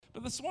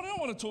But this morning I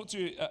want to talk to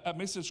you a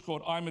message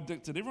called I'm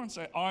Addicted. Everyone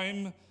say,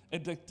 I'm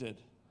addicted.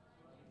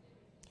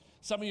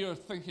 Some of you are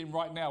thinking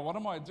right now, what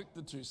am I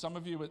addicted to? Some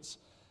of you, it's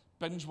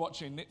binge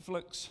watching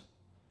Netflix.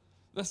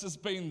 This has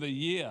been the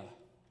year,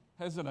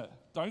 hasn't it?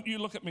 Don't you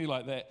look at me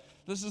like that.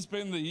 This has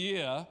been the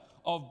year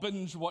of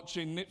binge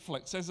watching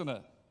Netflix, hasn't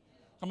it?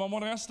 Come on,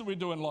 what else do we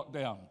do in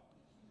lockdown?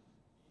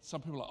 Some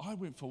people are like, I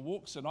went for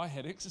walks and I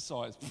had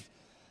exercise.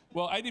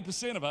 Well,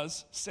 80% of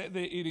us sat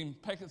there eating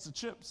packets of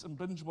chips and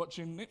binge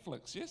watching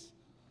Netflix, yes?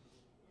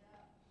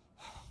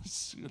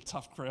 It's a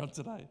tough crowd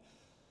today.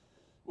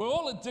 We're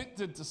all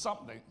addicted to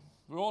something.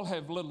 We all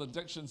have little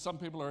addictions. Some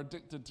people are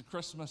addicted to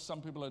Christmas.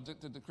 Some people are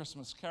addicted to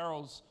Christmas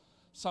carols.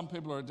 Some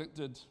people are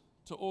addicted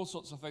to all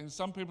sorts of things.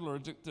 Some people are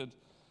addicted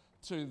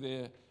to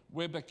their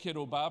Weber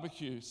kettle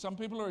barbecue. Some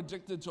people are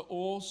addicted to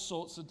all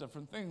sorts of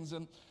different things.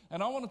 And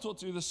I want to talk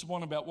to you this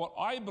morning about what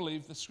I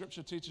believe the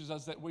scripture teaches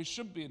us that we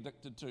should be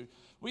addicted to.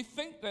 We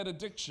think that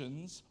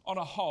addictions on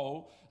a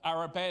whole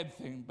are a bad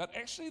thing, but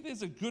actually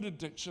there's a good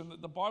addiction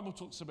that the Bible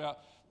talks about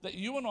that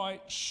you and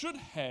I should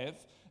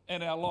have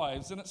in our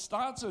lives. And it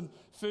starts in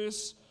 1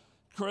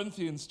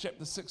 Corinthians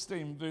chapter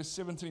 16, verse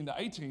 17 to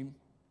 18.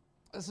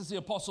 This is the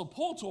Apostle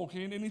Paul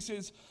talking, and he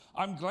says,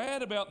 I'm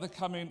glad about the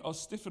coming of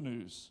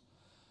Stephanus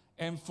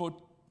and for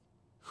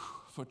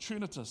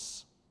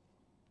Trinitas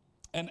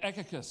and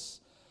Achaicus,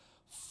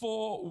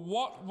 for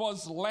what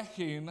was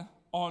lacking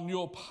on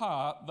your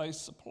part they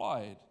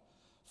supplied,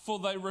 for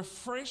they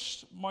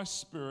refreshed my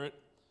spirit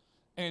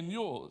and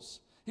yours.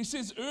 He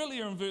says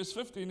earlier in verse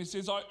 15, he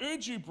says, I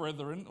urge you,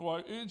 brethren, or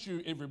I urge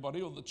you, everybody,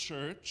 or the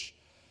church,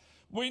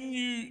 when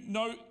you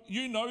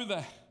know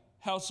the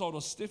household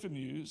of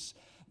Stephanus,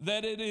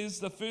 that it is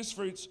the first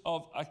fruits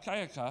of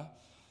Achaia,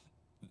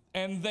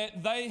 and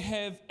that they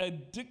have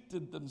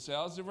addicted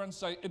themselves, everyone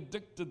say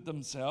addicted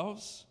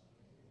themselves,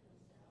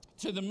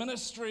 to the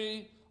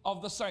ministry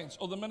of the saints,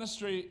 or the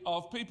ministry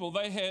of people.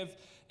 They have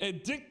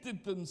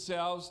addicted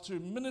themselves to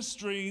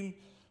ministering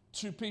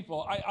to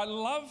people. I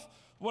love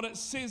what it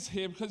says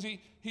here, because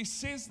he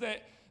says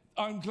that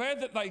I'm glad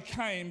that they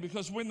came,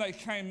 because when they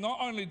came, not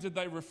only did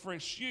they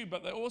refresh you,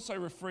 but they also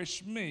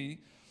refreshed me.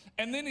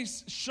 And then he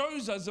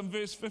shows us in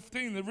verse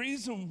 15 the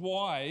reason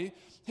why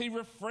he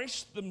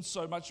refreshed them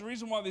so much. The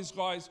reason why these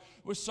guys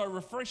were so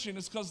refreshing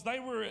is because they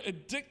were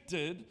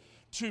addicted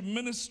to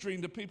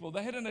ministering to people.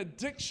 They had an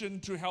addiction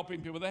to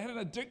helping people. They had an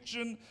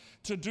addiction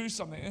to do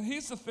something. And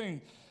here's the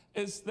thing,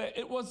 is that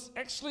it was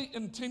actually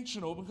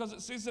intentional, because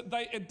it says that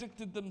they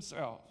addicted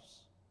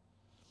themselves.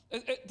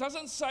 It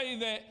doesn't say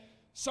that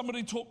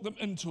somebody talked them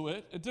into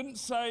it. It didn't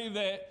say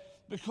that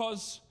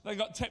because they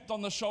got tapped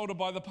on the shoulder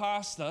by the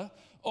pastor,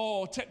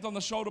 or tapped on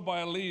the shoulder by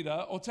a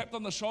leader, or tapped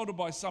on the shoulder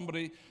by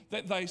somebody,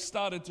 that they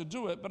started to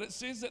do it. But it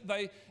says that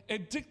they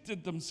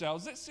addicted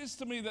themselves. That says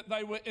to me that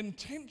they were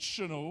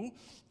intentional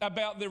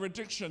about their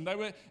addiction. They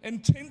were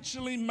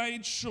intentionally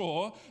made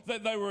sure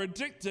that they were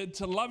addicted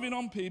to loving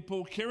on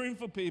people, caring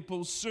for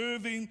people,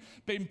 serving,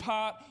 being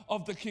part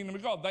of the kingdom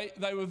of God.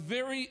 They were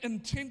very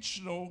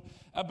intentional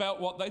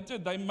about what they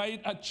did. They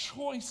made a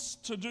choice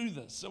to do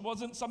this. It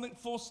wasn't something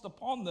forced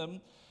upon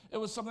them. It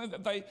was something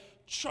that they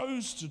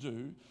chose to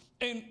do.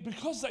 And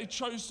because they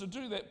chose to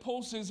do that,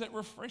 Paul says it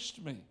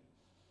refreshed me.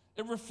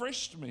 It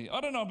refreshed me. I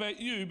don't know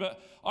about you,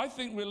 but I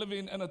think we're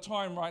living in a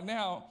time right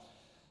now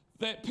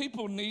that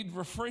people need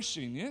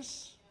refreshing,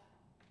 yes?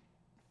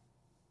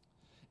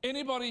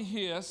 Anybody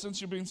here, since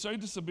you've been so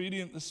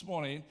disobedient this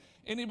morning,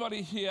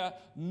 anybody here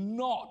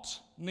not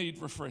need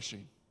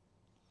refreshing?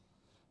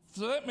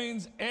 So that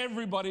means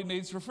everybody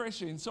needs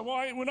refreshing. So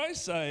when I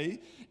say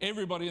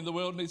everybody in the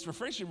world needs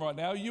refreshing right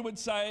now, you would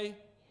say,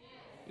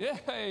 yeah,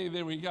 hey,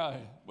 there we go.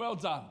 Well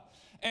done.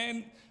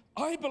 And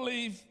I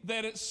believe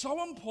that it's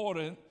so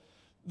important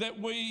that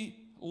we,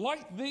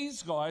 like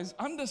these guys,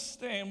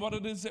 understand what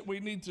it is that we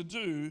need to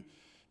do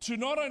to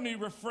not only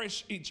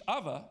refresh each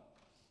other,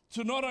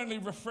 to not only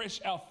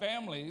refresh our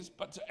families,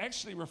 but to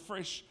actually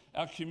refresh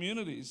our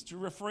communities, to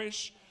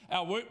refresh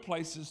our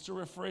workplaces, to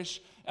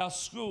refresh our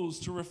schools,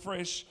 to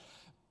refresh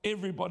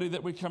everybody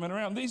that we're coming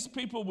around. These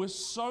people were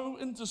so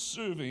into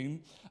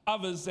serving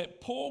others that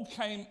Paul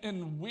came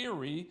in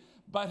weary,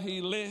 but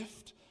he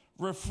left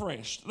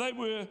refreshed. They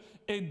were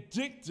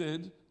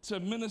addicted to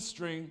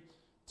ministering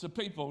to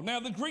people. Now,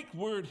 the Greek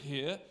word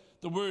here,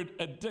 the word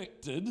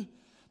addicted,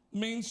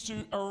 means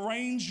to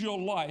arrange your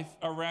life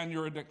around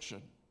your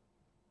addiction.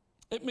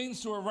 It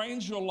means to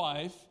arrange your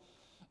life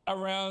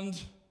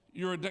around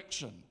your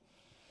addiction.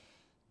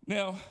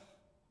 Now,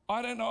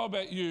 I don't know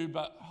about you,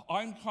 but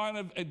I'm kind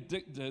of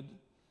addicted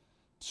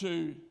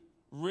to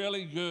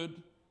really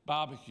good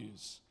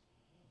barbecues.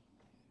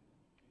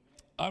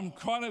 I'm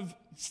kind of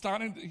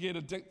starting to get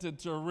addicted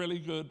to a really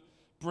good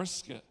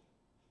brisket.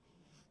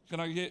 Can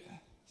I get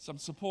some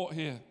support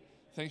here?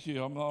 Thank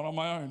you, I'm not on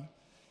my own.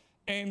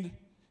 And,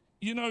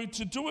 you know,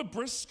 to do a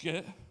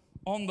brisket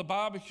on the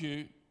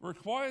barbecue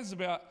requires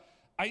about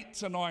 8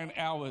 to 9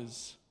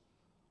 hours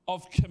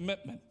of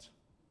commitment.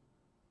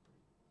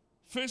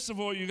 First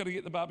of all, you've got to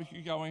get the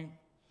barbecue going.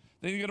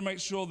 Then you've got to make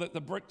sure that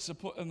the bricks are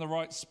put in the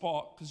right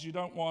spot, because you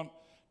don't want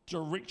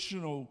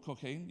directional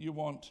cooking. You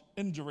want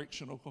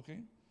indirectional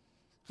cooking.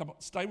 Come on,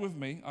 stay with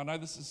me. I know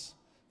this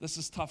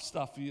is tough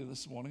stuff for you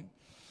this morning.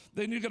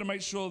 Then you've got to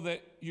make sure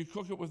that you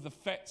cook it with the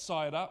fat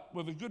side up,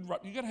 with a good rub.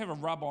 You've got to have a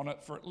rub on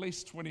it for at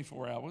least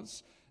 24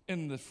 hours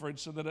in the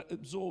fridge so that it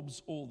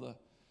absorbs all the...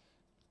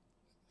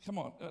 Come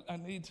on, I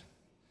need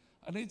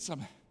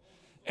some.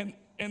 And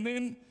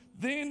then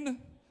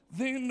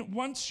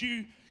once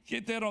you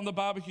get that on the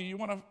barbecue, you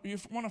want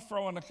to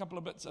throw in a couple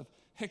of bits of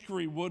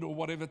hickory wood or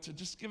whatever to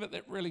just give it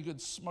that really good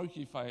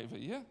smoky flavor,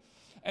 yeah?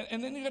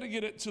 And then you've got to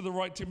get it to the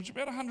right temperature,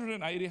 about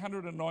 180,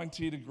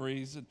 190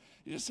 degrees, and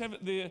you just have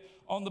it there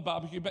on the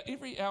barbecue. But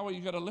every hour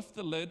you've got to lift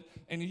the lid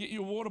and you get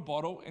your water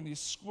bottle and you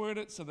squirt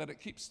it so that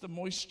it keeps the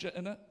moisture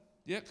in it.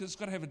 Yeah, because it's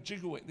got to have a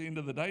jiggle at the end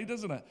of the day,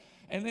 doesn't it?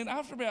 And then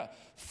after about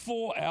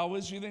 4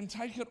 hours, you then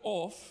take it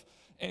off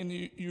and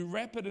you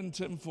wrap it in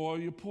tin foil,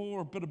 you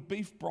pour a bit of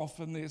beef broth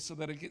in there so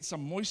that it gets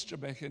some moisture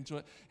back into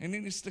it, and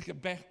then you stick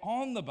it back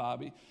on the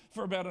barbie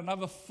for about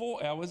another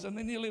 4 hours, and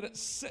then you let it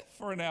sit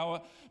for an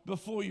hour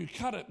before you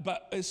cut it.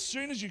 But as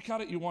soon as you cut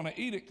it, you want to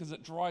eat it because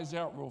it dries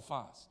out real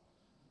fast.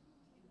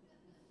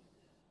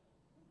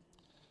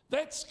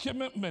 That's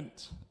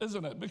commitment,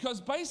 isn't it?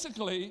 Because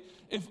basically,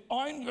 if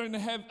I'm going to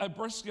have a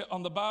brisket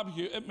on the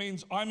barbecue, it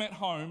means I'm at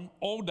home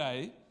all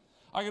day.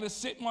 I got to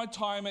set my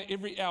timer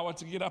every hour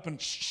to get up and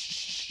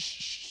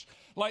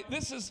like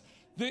this is,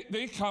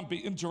 there can't be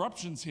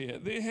interruptions here.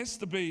 There has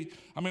to be,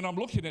 I'm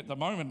looking at the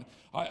moment,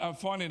 I'm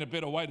finding a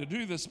better way to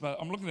do this, but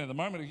I'm looking at the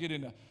moment to get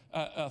in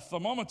a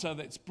thermometer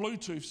that's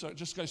Bluetooth so it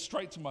just goes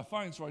straight to my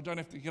phone so I don't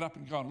have to get up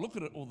and go and look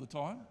at it all the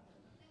time.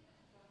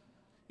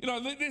 You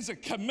know, there's a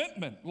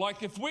commitment.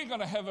 Like if we're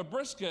going to have a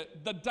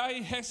brisket, the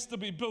day has to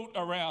be built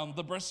around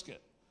the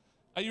brisket.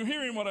 Are you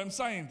hearing what I'm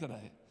saying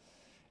today?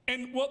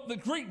 And what the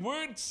Greek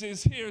word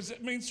says here is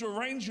it means to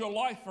arrange your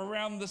life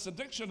around this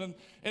addiction.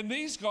 And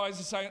these guys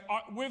are saying,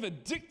 we've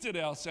addicted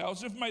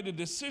ourselves. We've made a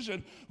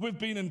decision. We've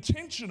been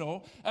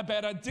intentional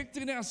about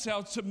addicting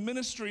ourselves to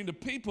ministering to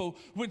people,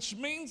 which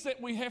means that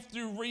we have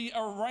to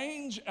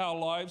rearrange our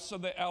lives so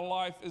that our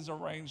life is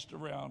arranged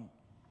around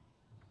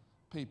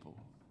people.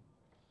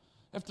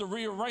 I have to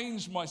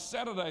rearrange my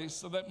Saturdays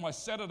so that my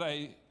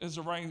Saturday is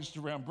arranged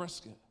around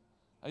brisket.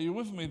 Are you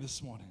with me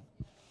this morning?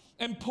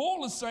 And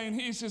Paul is saying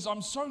here, he says,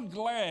 I'm so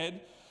glad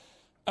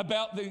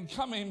about them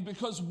coming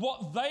because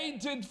what they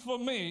did for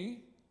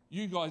me,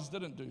 you guys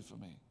didn't do for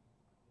me.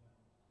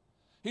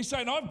 He's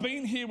saying, I've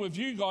been here with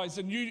you guys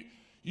and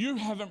you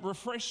haven't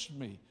refreshed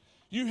me.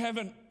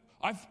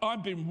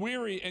 I've been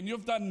weary and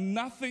you've done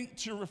nothing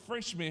to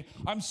refresh me.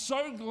 I'm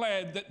so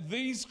glad that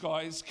these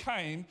guys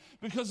came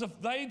because if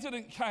they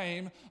didn't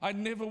came, I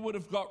never would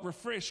have got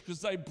refreshed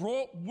because they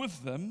brought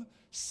with them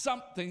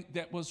something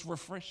that was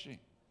refreshing.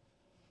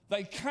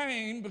 They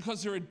came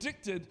because they're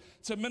addicted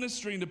to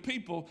ministering to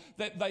people,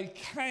 that they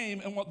came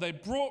and what they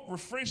brought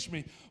refreshed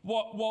me.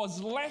 What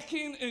was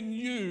lacking in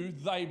you,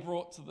 they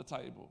brought to the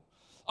table.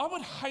 I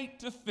would hate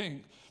to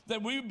think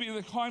that we would be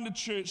the kind of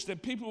church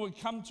that people would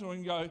come to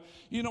and go,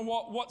 you know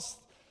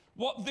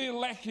what they're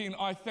lacking,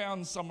 I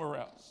found somewhere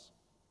else.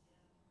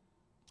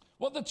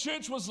 What the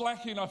church was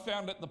lacking, I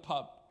found at the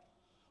pub.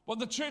 What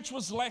the church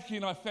was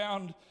lacking, I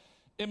found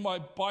in my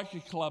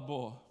biker club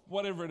or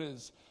whatever it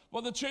is.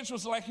 What the church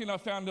was lacking, I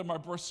found in my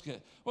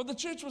brisket. What the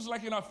church was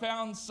lacking, I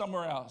found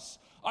somewhere else.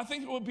 I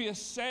think it would be a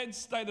sad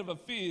state of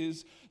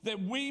affairs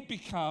that we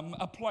become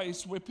a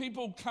place where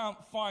people can't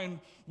find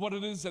what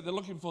it is that they're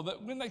looking for.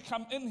 That when they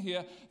come in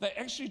here, they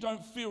actually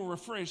don't feel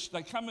refreshed.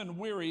 They come in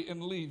weary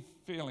and leave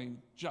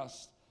feeling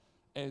just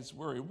as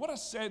weary. What a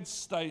sad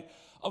state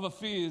of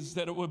affairs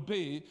that it would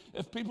be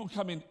if people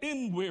coming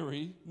in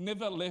weary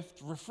never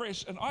left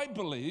refreshed. And I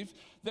believe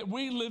that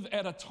we live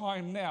at a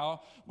time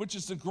now which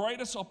is the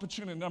greatest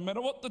opportunity. No matter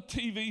what the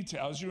TV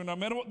tells you, and no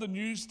matter what the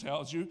news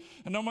tells you,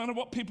 and no matter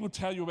what people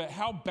tell you about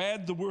how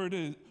bad the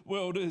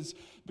world is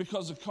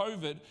because of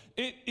COVID,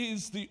 it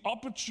is the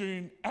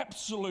opportune,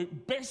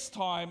 absolute best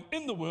time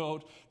in the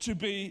world to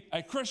be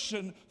a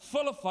Christian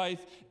full of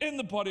faith in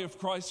the body of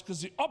Christ, because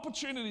the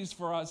opportunities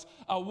for us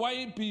are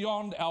way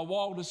beyond our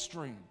wildest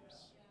dreams.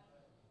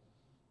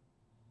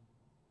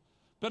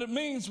 But it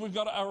means we've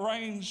got to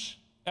arrange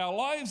our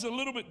lives a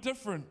little bit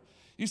different.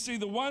 You see,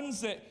 the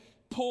ones that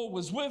Paul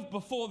was with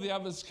before the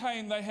others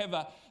came, they had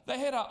a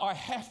I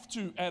have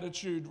to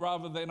attitude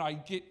rather than I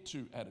get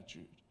to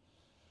attitude.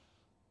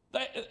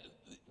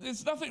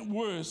 There's nothing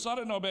worse. I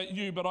don't know about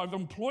you, but I've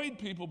employed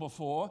people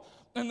before,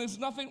 and there's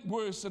nothing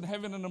worse than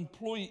having an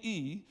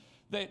employee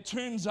that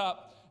turns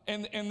up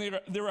and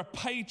they're a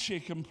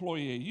paycheck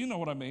employee. You know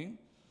what I mean?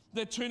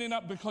 They're turning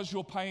up because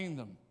you're paying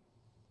them.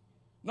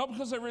 Not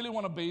because they really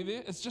want to be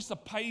there, it's just a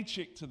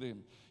paycheck to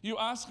them. You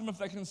ask them if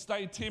they can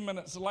stay 10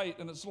 minutes late,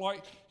 and it's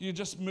like you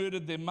just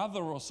murdered their mother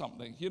or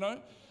something, you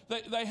know?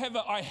 They have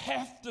a I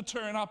have to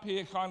turn up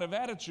here kind of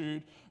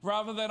attitude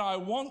rather than I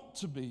want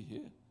to be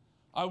here.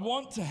 I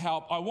want to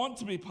help. I want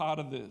to be part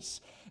of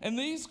this. And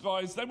these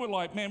guys, they were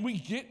like, man, we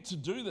get to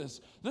do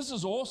this. This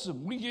is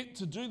awesome. We get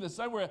to do this.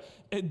 They were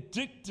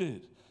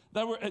addicted.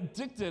 They were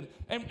addicted.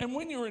 And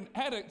when you're an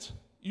addict,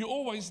 you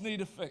always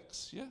need a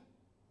fix, yeah?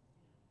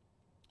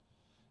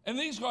 And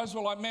these guys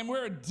were like, man,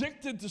 we're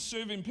addicted to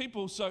serving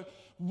people, so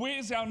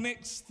where's our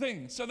next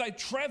thing? So they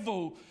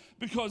travel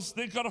because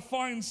they've got to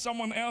find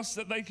someone else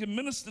that they can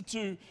minister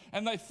to,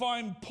 and they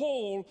find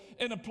Paul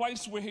in a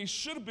place where he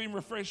should have been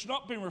refreshed,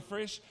 not been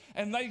refreshed,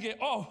 and they get,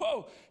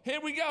 oh, here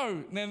we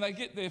go. And then they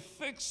get their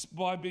fix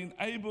by being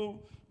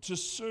able to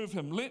serve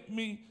him. Let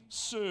me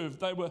serve.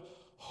 They were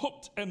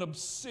hooked and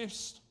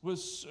obsessed with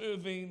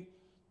serving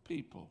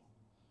people.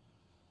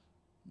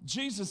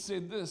 Jesus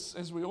said this,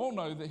 as we all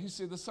know, that he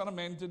said the Son of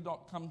Man did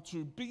not come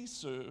to be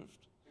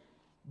served,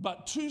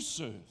 but to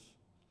serve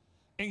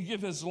and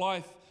give his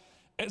life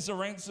as a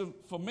ransom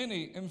for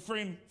many. And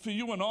friend, for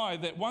you and I,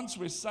 that once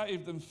we're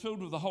saved and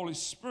filled with the Holy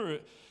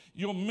Spirit,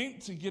 you're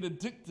meant to get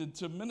addicted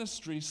to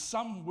ministry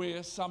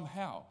somewhere,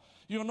 somehow.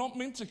 You're not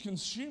meant to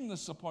consume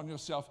this upon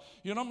yourself.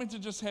 You're not meant to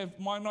just have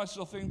my nice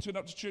little thing, turn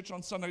up to church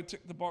on Sunday,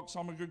 tick the box,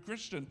 I'm a good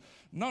Christian.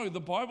 No, the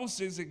Bible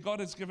says that God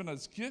has given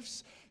us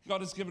gifts.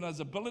 God has given us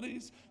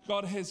abilities.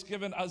 God has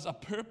given us a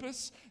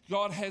purpose.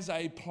 God has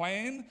a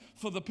plan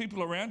for the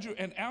people around you.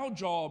 And our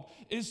job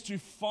is to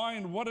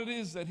find what it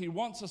is that he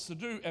wants us to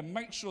do and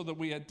make sure that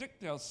we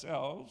addict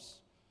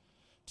ourselves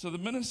to the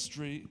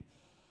ministry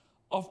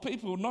of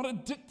people, not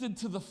addicted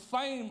to the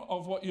fame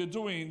of what you're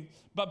doing,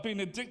 but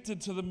being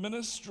addicted to the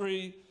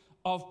ministry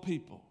of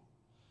people.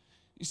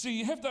 You see,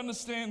 you have to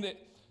understand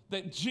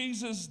that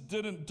Jesus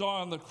didn't die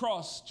on the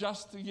cross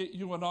just to get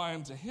you and I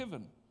into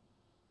heaven.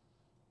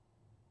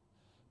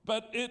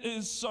 But it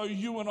is so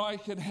you and I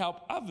can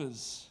help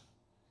others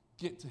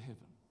get to heaven.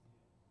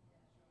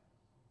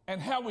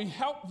 And how we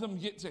help them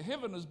get to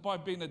heaven is by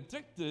being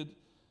addicted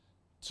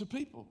to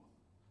people.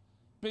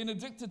 Being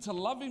addicted to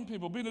loving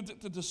people, being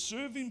addicted to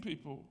serving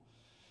people.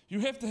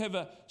 You have to have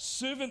a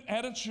servant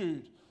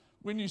attitude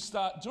when you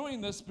start doing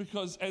this,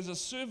 because as a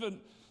servant,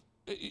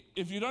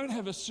 if you don't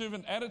have a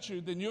servant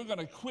attitude, then you're going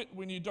to quit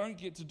when you don't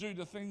get to do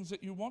the things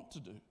that you want to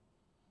do.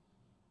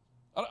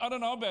 I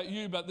don't know about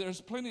you, but there's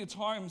plenty of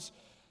times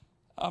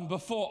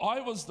before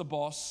I was the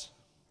boss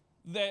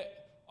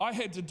that I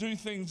had to do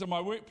things in my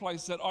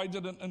workplace that I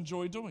didn't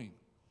enjoy doing.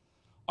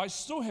 I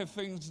still have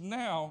things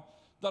now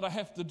that I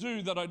have to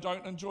do that I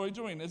don't enjoy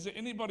doing. Is there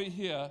anybody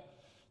here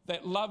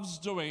that loves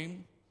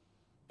doing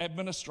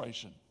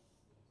administration?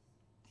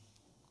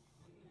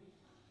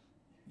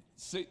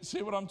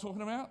 See what I'm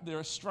talking about? They're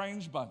a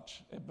strange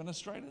bunch,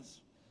 administrators.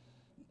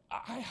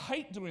 I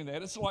hate doing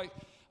that. It's like,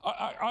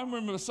 I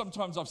remember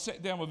sometimes I've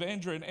sat down with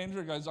Andrew, and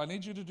Andrew goes, I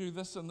need you to do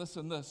this and this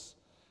and this.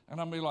 And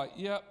I'll be like,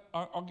 yep,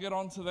 I'll get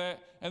on to that.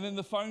 And then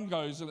the phone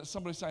goes, and it's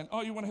somebody saying,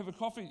 oh, you want to have a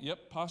coffee?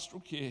 Yep,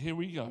 pastoral care, here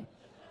we go.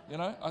 You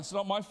know, it's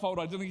not my fault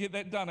I didn't get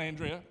that done,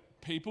 Andrea.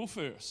 People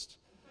first.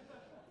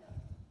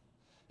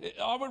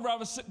 I would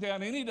rather sit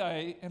down any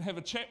day and have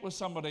a chat with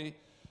somebody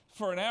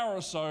for an hour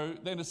or so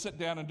than to sit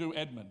down and do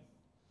admin.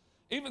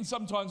 Even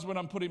sometimes when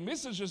I'm putting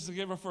messages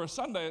together for a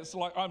Sunday, it's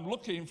like I'm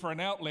looking for an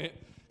outlet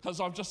because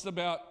I'm just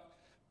about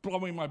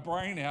blowing my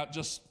brain out,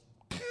 just.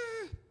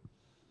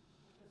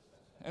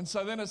 And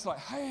so then it's like,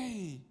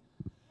 hey,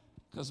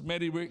 because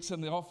Maddie works in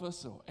the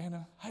office, or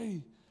Anna,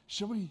 hey,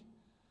 should we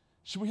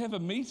have a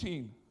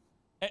meeting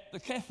at the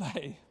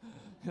cafe?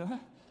 You know,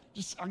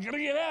 I'm going to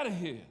get out of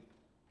here.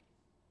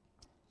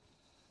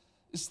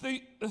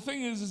 The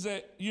thing is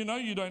that you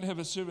don't have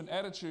a servant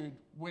attitude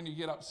when you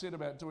get upset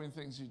about doing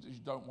things you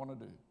don't want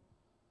to do.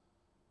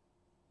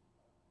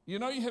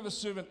 You have a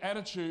servant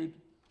attitude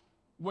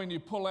when you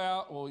pull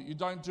out or you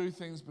don't do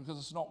things because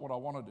it's not what I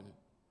want to do.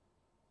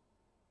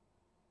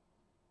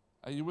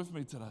 Are you with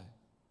me today?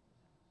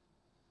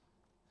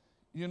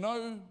 You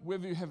know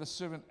whether you have a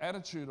servant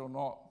attitude or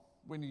not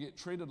when you get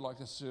treated like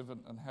a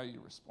servant and how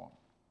you respond.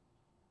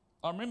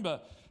 I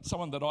remember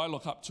someone that I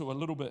look up to a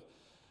little bit,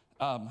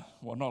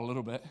 well, not a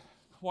little bit,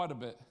 quite a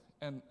bit,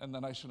 in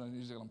the nation of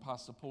New Zealand,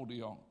 Pastor Paul de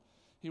Jong.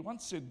 He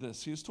once said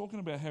this. He was talking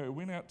about how he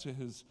went out to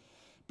his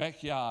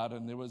backyard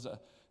and there was an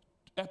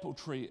apple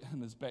tree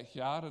in his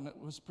backyard and it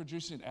was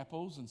producing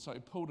apples, and so he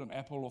pulled an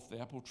apple off the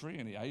apple tree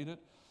and he ate it,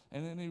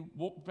 and then he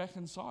walked back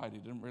inside. He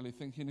didn't really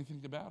think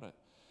anything about it.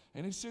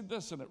 And he said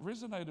this, and it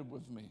resonated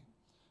with me.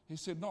 He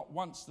said, not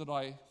once did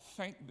I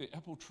thank the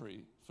apple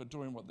tree for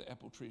doing what the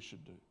apple tree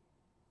should do.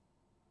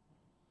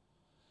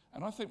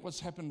 And I think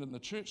what's happened in the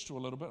church too a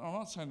little bit, I'm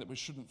not saying that we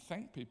shouldn't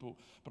thank people,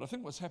 but I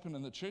think what's happened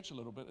in the church a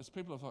little bit is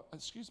people have thought,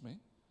 excuse me,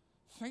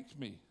 thank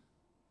me.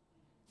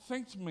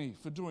 Thank me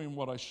for doing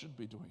what I should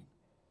be doing.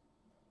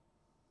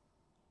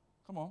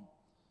 Come on.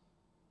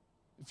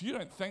 If you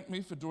don't thank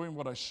me for doing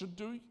what I should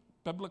do,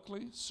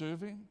 biblically,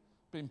 serving,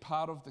 being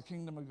part of the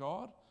kingdom of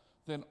God,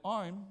 then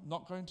I'm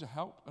not going to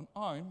help and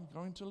I'm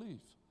going to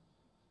leave.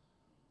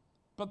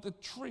 But the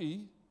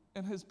tree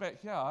in his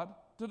backyard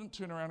didn't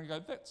turn around and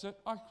go, that's it,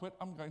 I quit,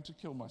 I'm going to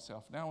kill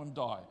myself now and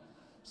die.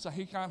 So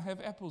he can't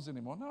have apples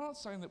anymore. No, I'm not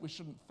saying that we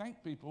shouldn't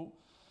thank people,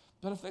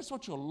 but if that's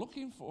what you're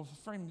looking for,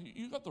 friend,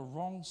 you got the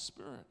wrong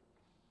spirit.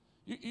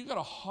 You got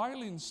a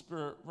hireling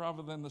spirit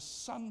rather than the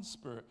son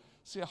spirit.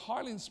 See, a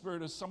hireling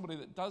spirit is somebody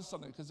that does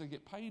something because they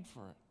get paid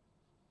for it.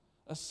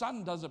 A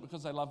son does it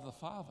because they love the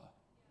father.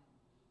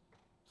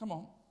 Come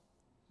on.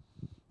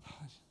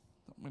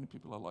 Not many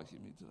people are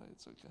liking me today.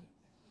 It's okay.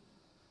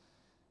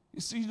 You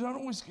see, you don't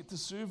always get to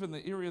serve in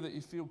the area that you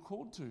feel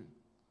called to.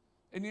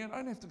 And you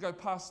don't have to go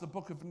past the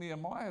book of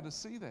Nehemiah to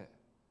see that.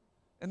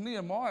 And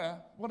Nehemiah,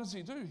 what does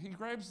he do? He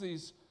grabs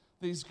these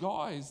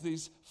guys,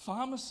 these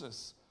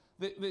pharmacists.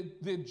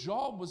 Their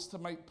job was to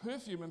make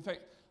perfume. In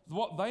fact,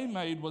 what they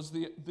made was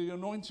the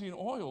anointing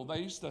oil. They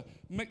used to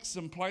mix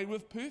and play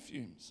with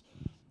perfumes.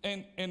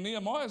 And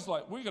Nehemiah's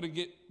like, we've got to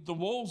get the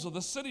walls of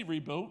the city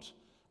rebuilt.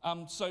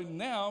 So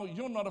now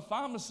you're not a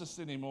pharmacist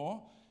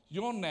anymore.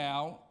 You're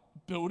now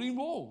building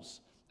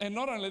walls. And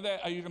not only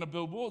that, are you going to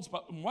build walls,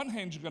 but on one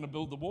hand, you're going to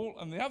build the wall,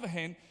 and the other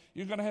hand,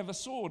 you're going to have a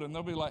sword. And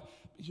they'll be like,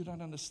 but you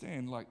don't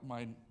understand, like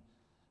my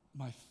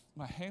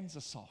hands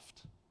are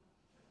soft.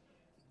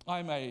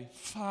 I'm a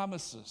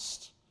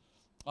pharmacist.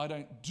 I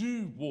don't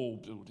do wall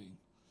building.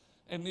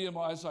 And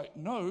Nehemiah's like,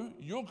 no,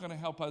 you're going to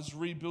help us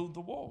rebuild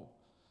the wall.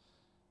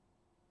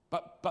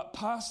 But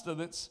pastor,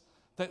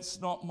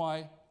 that's not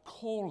my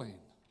calling.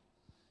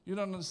 You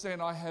don't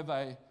understand, I have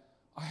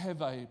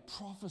a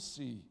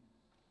prophecy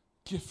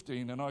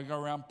gifting, and I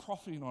go around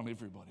prophesying on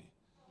everybody.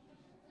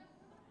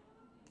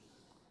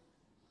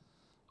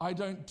 I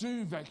don't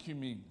do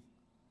vacuuming.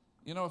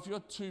 You know, if you're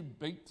too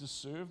big to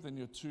serve, then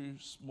you're too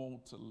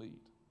small to lead.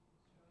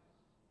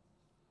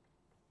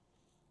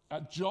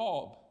 Our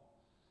job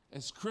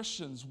as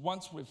Christians,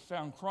 once we've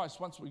found Christ,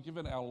 once we've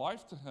given our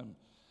life to Him,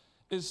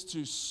 is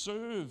to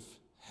serve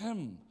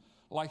Him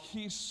like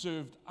He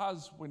served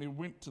us when He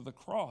went to the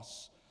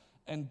cross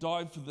and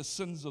died for the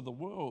sins of the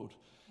world.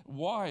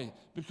 Why?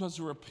 Because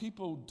there are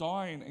people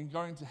dying and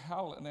going to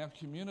hell in our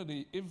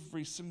community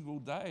every single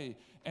day,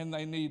 and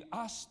they need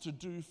us to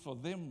do for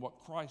them what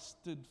Christ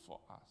did for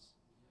us.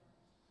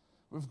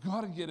 We've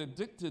got to get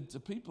addicted to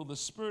people. The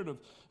spirit of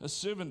a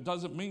servant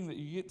doesn't mean that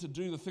you get to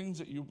do the things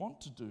that you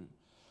want to do.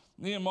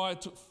 Nehemiah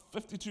took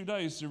 52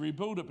 days to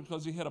rebuild it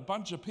because he had a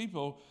bunch of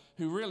people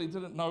who really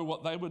didn't know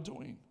what they were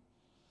doing.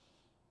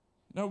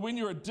 You know, when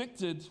you're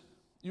addicted,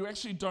 you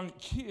actually don't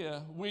care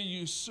where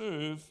you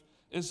serve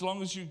as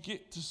long as you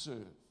get to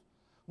serve.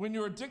 When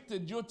you're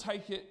addicted, you'll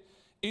take it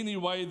any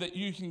way that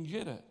you can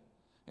get it.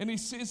 And he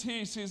says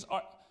here,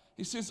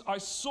 I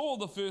saw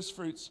the first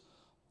fruits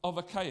of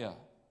Achaia.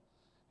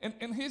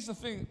 And here's the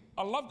thing,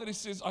 I love that he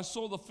says, I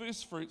saw the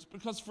first fruits,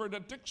 because for an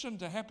addiction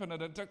to happen,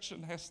 an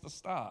addiction has to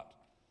start.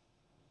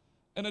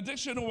 An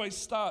addiction always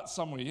starts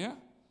somewhere, yeah?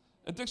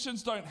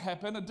 Addictions don't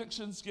happen,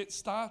 addictions get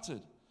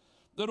started.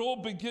 It all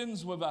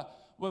begins with a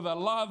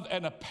love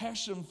and a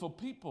passion for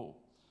people,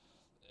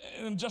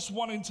 and just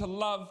wanting to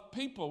love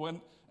people.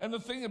 And the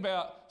thing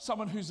about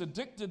someone who's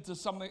addicted to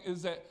something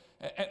is that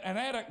an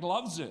addict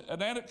loves it.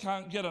 An addict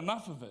can't get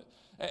enough of it.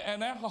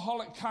 An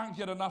alcoholic can't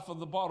get enough of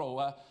the bottle.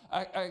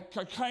 A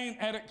cocaine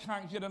addict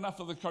can't get enough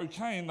of the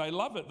cocaine. They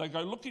love it. They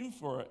go looking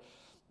for it.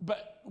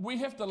 But we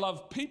have to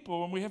love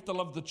people, and we have to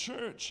love the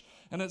church.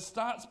 And it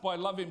starts by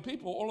loving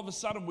people. All of a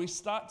sudden, we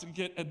start to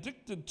get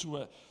addicted to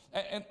it.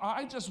 And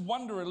I just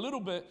wonder a little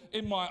bit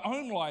in my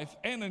own life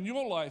and in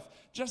your life,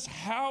 just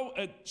how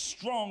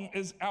strong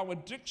is our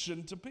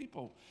addiction to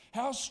people?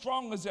 How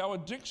strong is our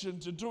addiction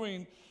to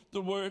doing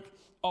the work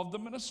of the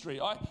ministry?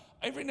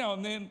 Every now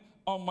and then,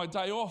 on my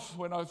day off,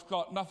 when I've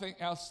got nothing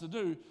else to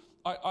do,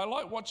 I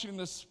like watching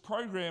this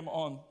program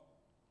on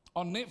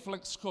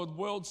Netflix called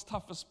World's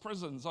Toughest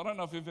Prisons. I don't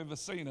know if you've ever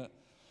seen it.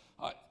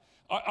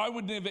 I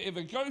would never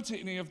ever go to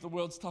any of the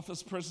world's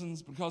toughest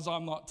prisons because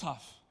I'm not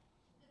tough.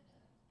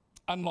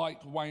 Unlike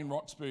Wayne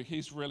Roxburgh,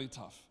 he's really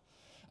tough.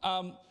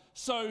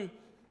 So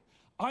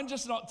I'm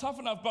just not tough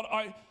enough, but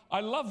I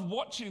love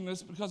watching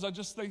this because I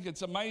just think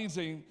it's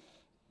amazing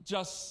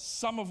just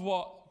some of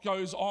what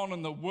goes on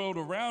in the world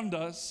around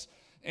us.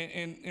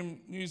 And in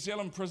New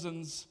Zealand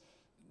prisons,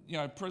 you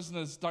know,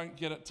 prisoners don't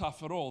get it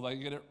tough at all. They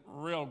get it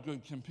real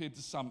good compared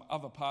to some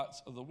other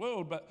parts of the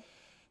world. But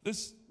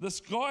this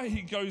guy,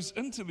 he goes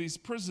into these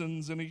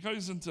prisons and he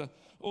goes into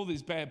all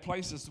these bad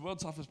places, the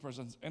world's toughest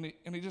prisons, and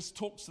he just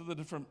talks to the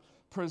different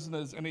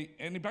prisoners, and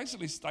he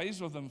basically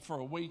stays with them for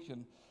a week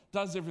and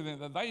does everything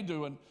that they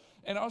do.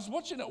 And I was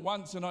watching it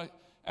once, and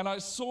I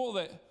saw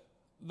that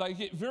they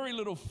get very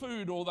little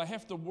food, or they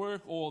have to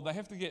work, or they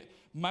have to get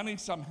money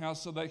somehow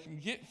so they can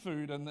get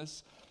food. And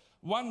this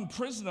one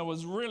prisoner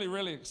was really,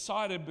 really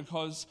excited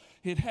because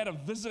he'd had a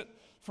visit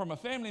from a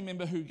family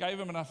member who gave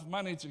him enough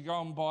money to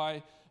go and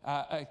buy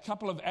a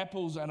couple of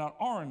apples and an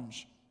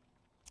orange.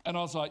 And I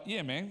was like,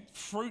 yeah, man,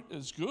 fruit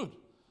is good.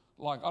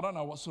 Like, I don't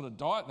know what sort of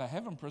diet they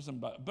have in prison,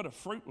 but a bit of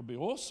fruit would be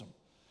awesome.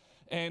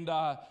 And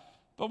but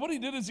what he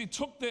did is he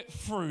took that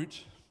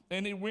fruit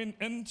and he went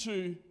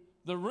into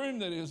the room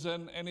that he was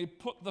in, and he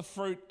put the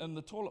fruit in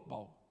the toilet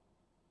bowl.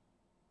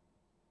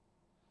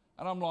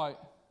 And I'm like,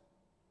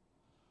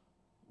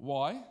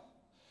 why?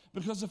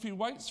 Because if he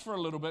waits for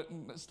a little bit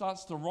and it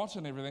starts to rot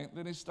and everything,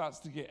 then he starts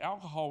to get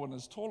alcohol in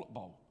his toilet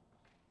bowl.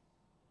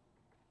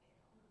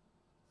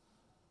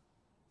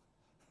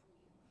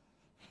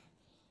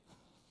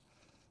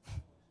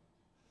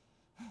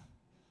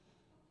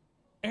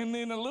 And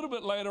then a little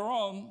bit later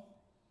on,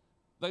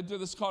 they do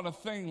this kind of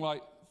thing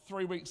like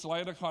 3 weeks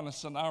later kind of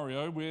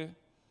scenario where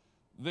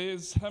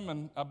there's him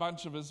and a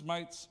bunch of his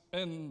mates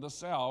in the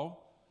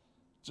cell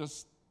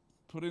just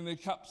putting their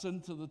cups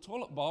into the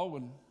toilet bowl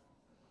and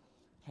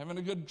having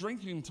a good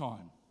drinking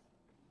time.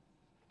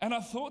 And I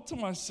thought to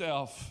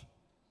myself,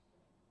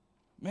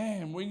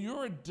 man, when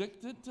you're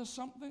addicted to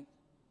something,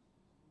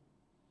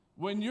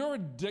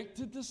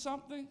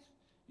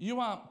 you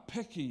aren't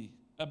picky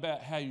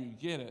about how you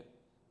get it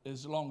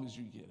as long as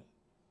you get it.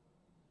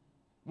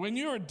 When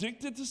you're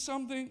addicted to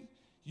something,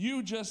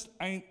 you just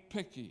ain't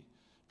picky.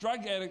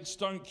 Drug addicts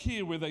don't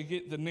care where they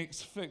get the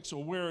next fix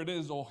or where it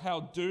is or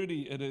how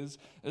dirty it is,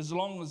 as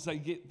long as they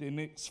get their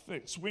next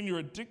fix. When you're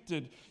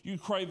addicted, you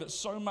crave it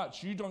so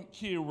much you don't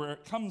care where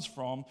it comes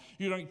from.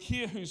 You don't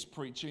care who's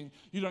preaching.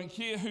 You don't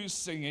care who's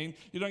singing.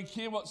 You don't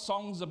care what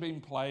songs are being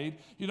played.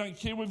 You don't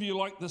care whether you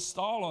like the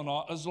style or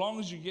not, as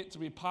long as you get to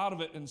be part of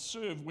it and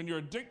serve. When you're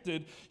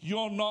addicted,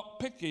 you're not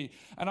picky.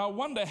 And I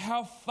wonder,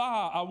 how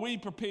far are we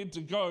prepared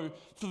to go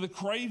for the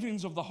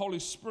cravings of the Holy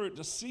Spirit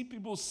to see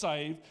people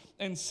saved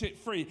and set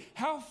free?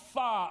 How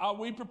far are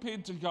we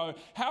prepared to go?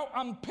 How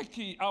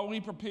unpicky are we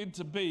prepared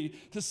to be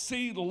to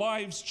see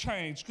lives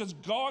change? Because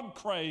God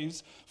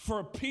craves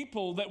for a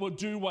people that will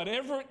do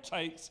whatever it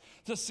takes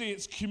to see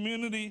its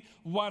community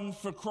won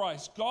for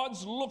Christ.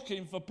 God's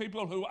looking for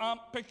people who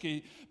aren't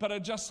picky, but are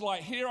just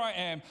like, here I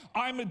am.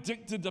 I'm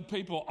addicted to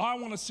people. I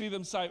want to see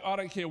them saved. I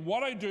don't care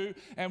what I do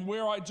and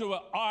where I do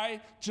it.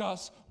 I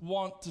just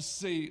want to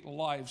see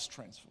lives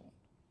transformed.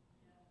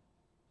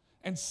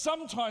 And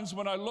sometimes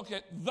when I look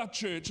at the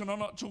church, and I'm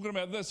not talking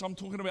about this, I'm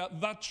talking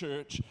about the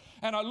church,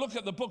 and I look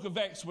at the book of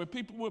Acts where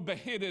people were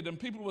beheaded and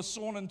people were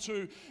sawn in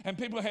two and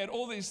people had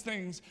all these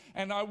things,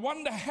 and I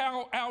wonder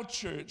how our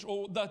church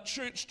or the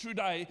church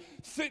today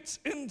fits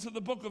into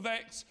the book of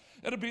Acts.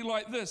 It'll be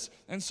like this,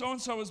 and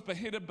so-and-so was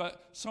beheaded,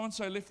 but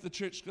so-and-so left the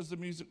church because the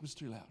music was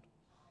too loud.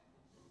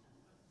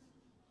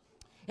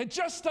 It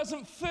just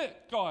doesn't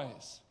fit,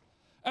 guys.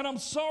 And I'm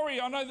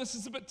sorry, I know this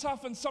is a bit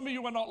tough and some of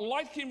you are not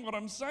liking what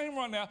I'm saying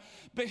right now,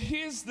 but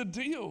here's the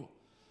deal.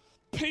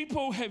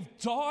 People have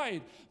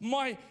died.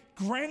 My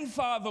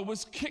grandfather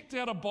was kicked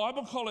out of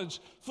Bible college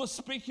for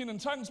speaking in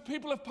tongues.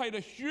 People have paid a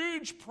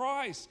huge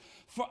price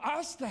for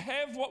us to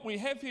have what we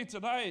have here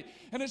today.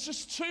 And it's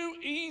just too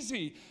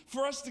easy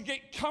for us to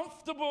get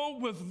comfortable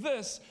with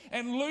this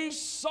and lose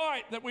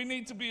sight that we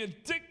need to be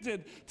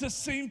addicted to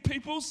seeing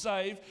people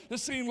saved, to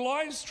seeing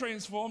lives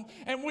transformed.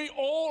 And we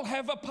all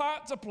have a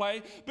part to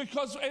play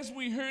because, as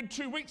we heard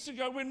 2 weeks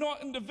ago, we're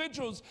not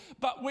individuals,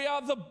 but we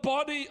are the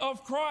body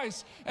of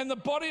Christ. And the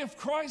body of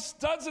Christ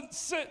doesn't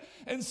sit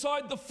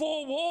inside the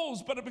four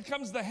walls, but it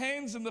becomes the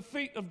hands and the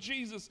feet of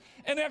Jesus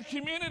in our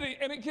community,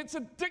 and it gets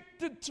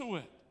addicted to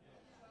it.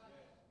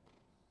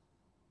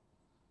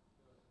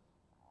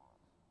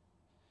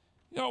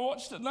 You know, I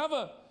watched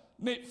another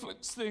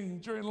Netflix thing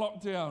during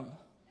lockdown.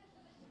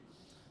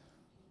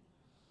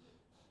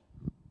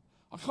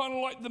 I kind of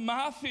like the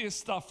mafia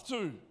stuff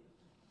too.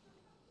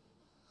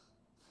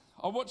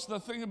 I watched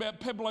the thing about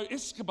Pablo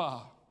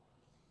Escobar.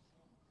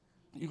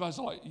 You guys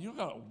are like, you've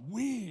got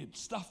weird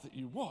stuff that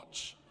you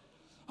watch.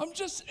 I'm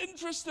just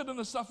interested in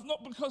the stuff,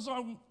 not because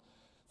I'm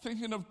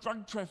thinking of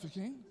drug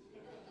trafficking,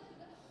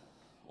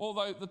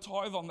 although the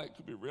tithe on that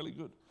could be really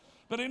good.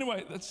 But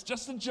anyway, that's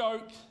just a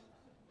joke.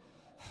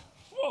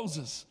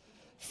 Moses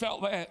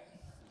felt that.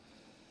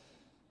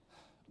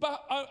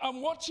 But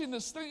I'm watching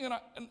this thing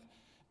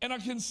and I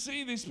can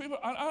see these people.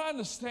 I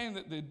understand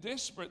that they're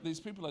desperate. These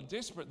people are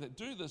desperate that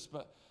do this.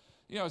 But,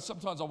 you know,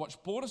 sometimes I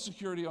watch border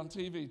security on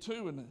TV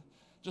too, and it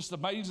just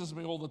amazes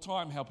me all the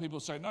time how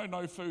people say,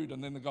 no food,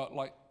 and then they've got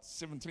like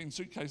 17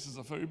 suitcases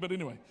of food. But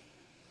anyway.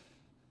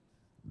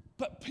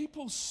 But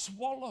people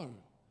swallow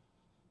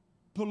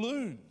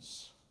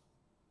balloons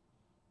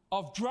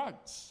of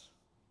drugs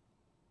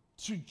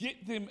to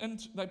get them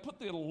into, they put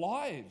their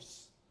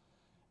lives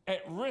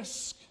at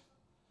risk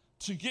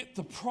to get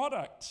the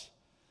product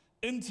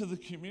into the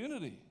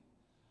community.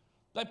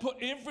 They put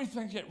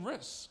everything at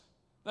risk.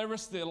 They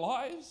risk their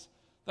lives,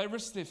 they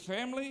risk their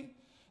family,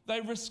 they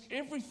risk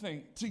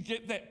everything to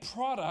get that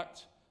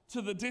product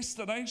to the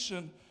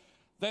destination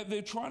that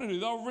they're trying to do.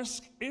 They'll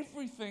risk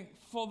everything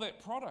for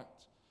that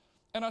product.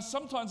 And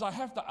sometimes I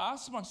have to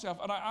ask myself,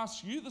 and I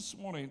ask you this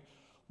morning,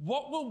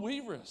 what will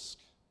we risk?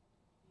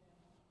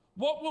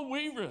 What will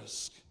we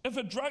risk? If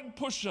a drug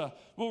pusher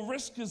will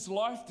risk his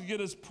life to get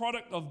his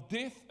product of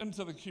death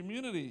into the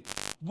community,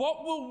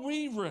 what will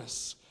we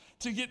risk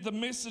to get the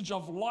message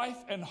of life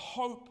and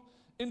hope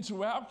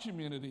into our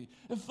community?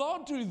 If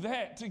they'll do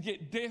that to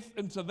get death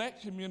into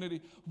that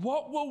community,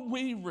 what will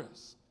we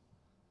risk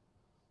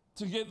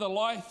to get the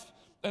life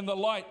and the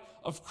light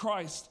of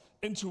Christ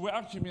into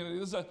our community?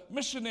 There's a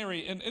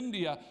missionary in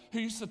India who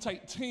used to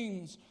take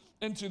teams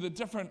into the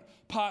different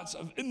parts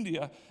of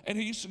India, and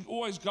he used to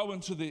always go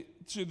into the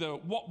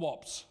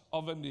wop-wops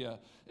of India,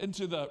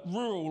 into the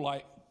rural,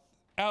 like,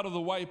 out of the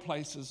way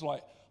places,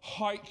 like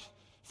hike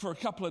for a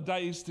couple of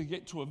days to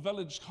get to a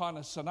village kind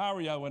of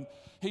scenario. And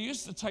he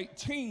used to take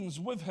teams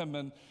with him,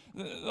 and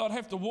they'd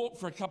have to walk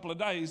for a couple of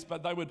days,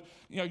 but they would,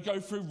 go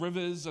through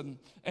rivers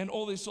and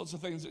all these sorts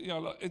of things.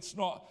 It's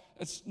not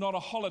a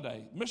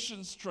holiday.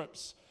 Missions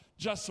trips,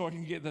 just so I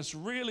can get this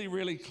really,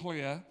 really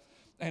clear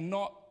and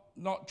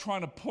not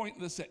trying to point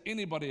this at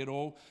anybody at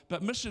all,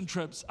 but mission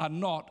trips are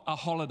not a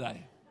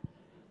holiday.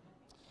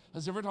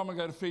 As every time I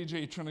go to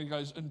Fiji, Trinity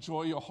goes,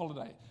 enjoy your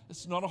holiday.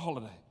 It's not a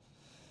holiday.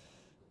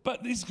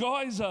 But these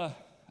guys are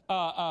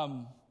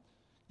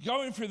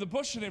going through the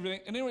bush and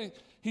everything. And anyway,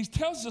 he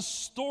tells a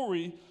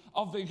story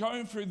of them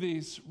going through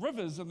these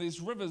rivers. And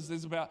these rivers,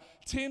 there's about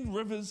 10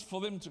 rivers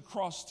for them to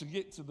cross to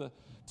get to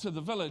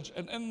the village.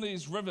 And in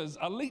these rivers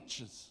are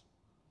leeches.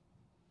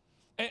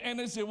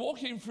 And as they're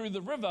walking through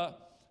the river,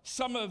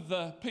 some of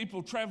the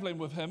people traveling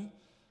with him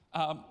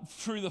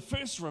through the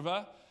first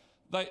river,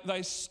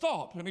 they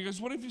stop. And he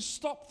goes, what have you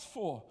stopped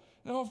for?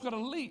 I've got a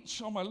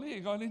leech on my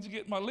leg. I need to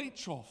get my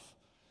leech off.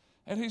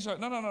 And he's like,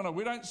 no,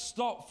 we don't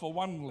stop for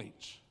one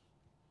leech.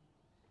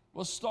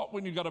 We'll stop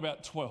when you've got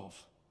about 12.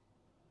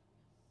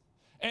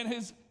 And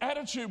his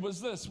attitude was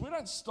this: we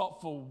don't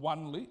stop for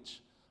one leech.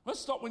 We'll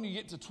stop when you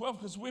get to 12,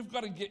 because we've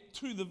got to get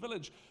to the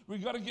village.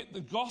 We've got to get the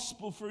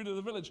gospel through to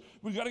the village.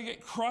 We've got to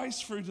get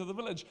Christ through to the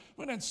village.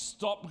 We don't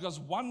stop because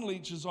one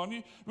leech is on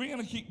you. We're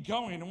going to keep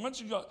going. And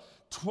once you've got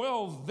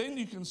 12, then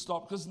you can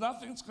stop, because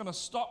nothing's going to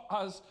stop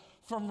us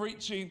from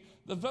reaching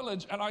the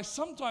village. And I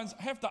sometimes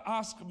have to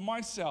ask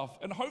myself,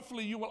 and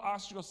hopefully you will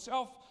ask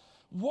yourself,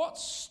 what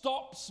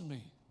stops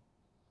me?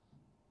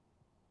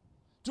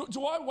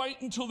 Do I wait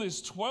until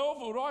there's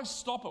 12, or do I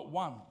stop at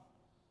 1?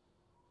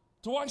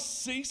 Do I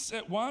cease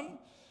at 1?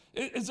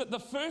 Is it the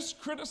first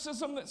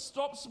criticism that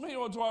stops me,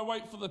 or do I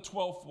wait for the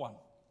 12th one?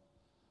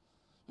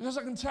 Because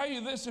I can tell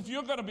you this: if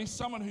you're going to be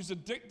someone who's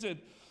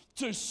addicted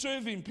to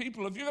serving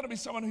people, if you're going to be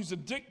someone who's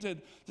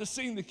addicted to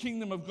seeing the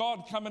kingdom of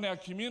God come in our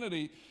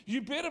community,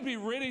 you better be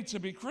ready to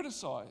be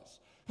criticized.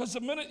 Because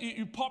the minute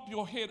you pop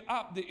your head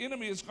up, the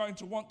enemy is going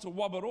to want to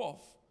wob it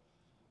off.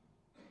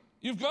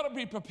 You've got to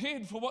be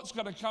prepared for what's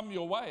going to come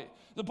your way.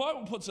 The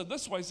Bible puts it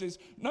this way: it says,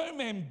 no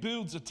man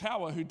builds a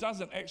tower who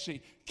doesn't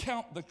actually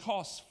count the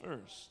costs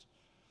first.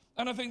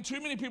 And I think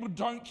too many people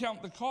don't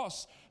count the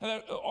costs. And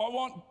I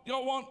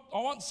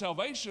want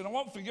salvation, I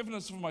want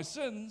forgiveness for my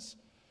sins,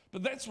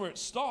 but that's where it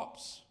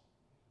stops.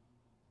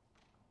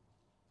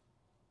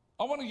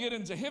 I want to get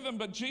into heaven,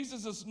 but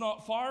Jesus is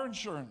not fire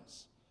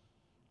insurance.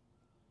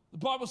 The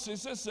Bible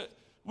says this, that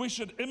we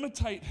should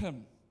imitate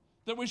him,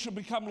 that we should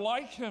become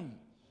like him,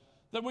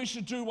 that we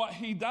should do what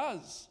he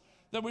does,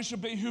 that we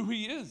should be who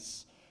he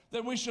is,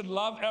 that we should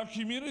love our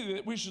community,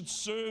 that we should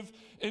serve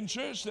in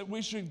church, that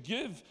we should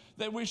give,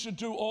 that we should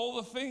do all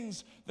the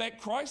things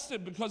that Christ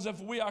did. Because if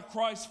we are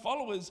Christ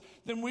followers,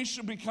 then we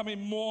should be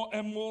becoming more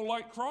and more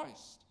like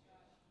Christ.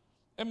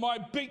 And my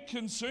big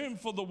concern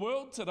for the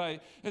world today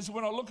is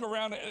when I look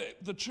around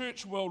at the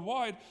church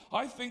worldwide,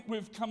 I think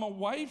we've come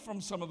away from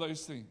some of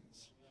those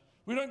things.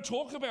 We don't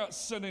talk about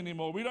sin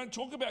anymore. We don't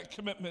talk about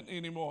commitment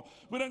anymore.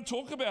 We don't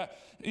talk about,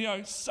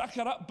 suck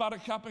it up,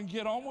 buttercup, and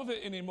get on with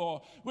it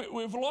anymore.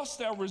 We've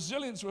lost our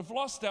resilience. We've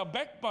lost our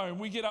backbone.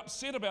 We get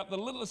upset about the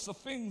littlest of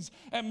things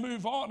and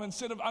move on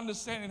instead of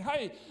understanding,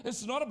 hey,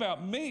 it's not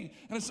about me,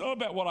 and it's not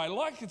about what I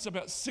like. It's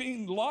about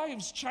seeing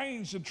lives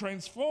changed and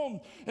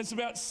transformed. It's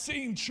about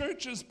seeing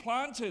churches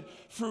planted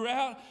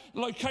throughout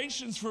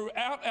locations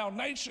throughout our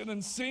nation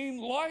and seeing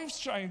lives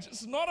change.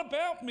 It's not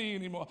about me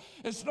anymore.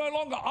 It's no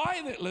longer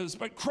I that lives,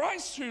 but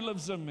Christ who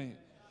lives in me.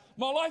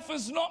 My life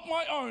is not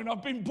my own.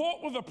 I've been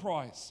bought with a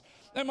price.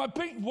 And my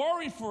big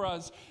worry for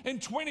us in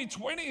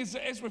 2020 is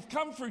that as we've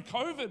come through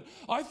COVID,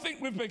 I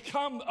think we've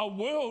become a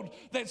world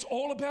that's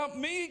all about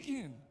me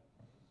again.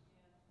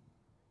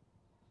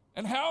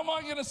 And how am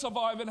I going to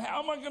survive, and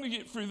how am I going to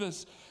get through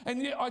this?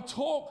 And yet I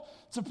talk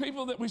to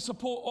people that we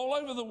support all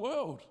over the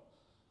world,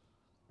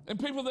 and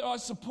people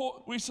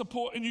that we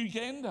support in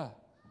Uganda,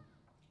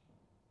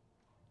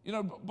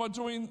 by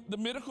doing the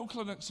medical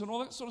clinics and all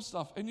that sort of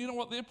stuff. And you know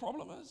what their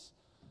problem is?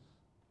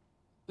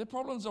 Their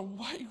problems are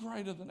way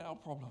greater than our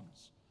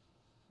problems.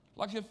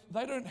 Like, if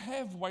they don't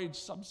have wage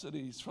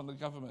subsidies from the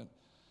government,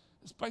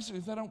 it's basically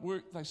if they don't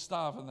work, they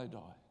starve and they die.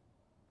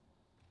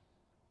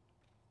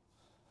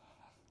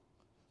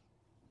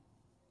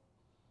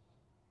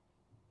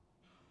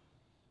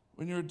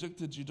 When you're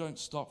addicted, you don't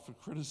stop for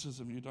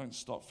criticism. You don't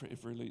stop for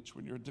every leech.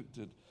 When you're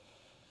addicted,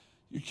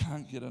 you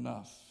can't get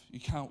enough. You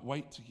can't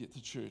wait to get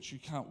to church. You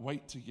can't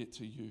wait to get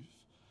to youth.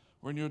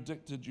 When you're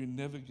addicted, you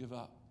never give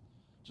up.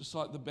 Just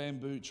like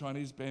the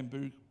Chinese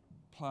bamboo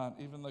plant,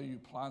 even though you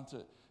plant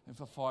it and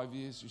for 5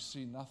 years you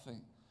see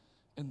nothing,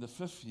 in the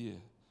 5th year,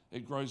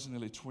 it grows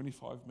nearly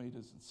 25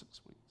 meters in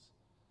 6 weeks.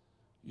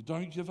 You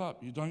don't give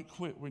up. You don't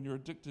quit. When you're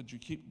addicted, you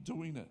keep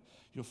doing it.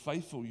 You're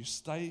faithful. You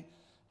stay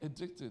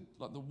addicted.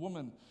 Like the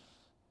woman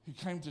who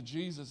came to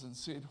Jesus and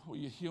said, will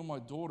you heal my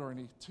daughter? And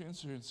he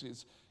turns to her and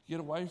says, get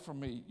away from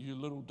me, you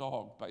little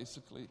dog,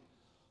 basically.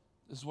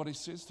 is what he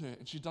says to her.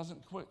 And she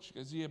doesn't quit. She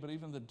goes, yeah, but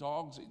even the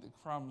dogs eat the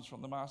crumbs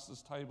from the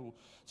master's table.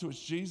 To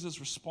which Jesus'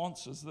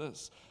 response is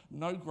this: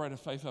 no greater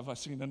faith have I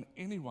seen in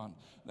anyone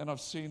than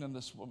I've seen in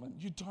this woman.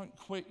 You don't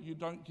quit. You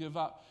don't give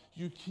up.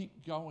 You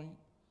keep going.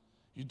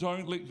 You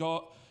don't let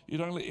God, you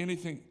don't let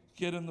anything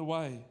get in the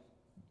way.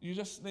 You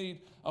just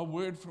need a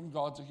word from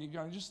God to keep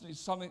going. You just need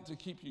something to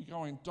keep you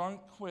going.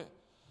 Don't quit.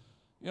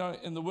 You know,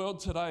 in the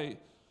world today,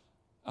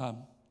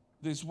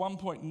 there's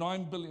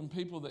 1.9 billion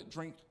people that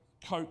drink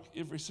Coke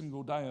every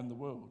single day in the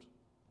world.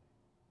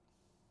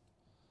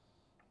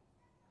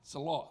 It's a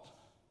lot.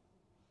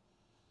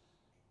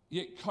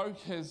 Yet Coke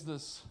has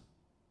this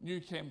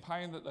new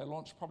campaign that they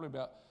launched probably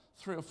about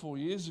 3 or 4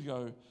 years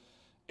ago,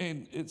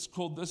 and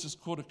this is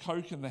called a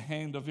Coke in the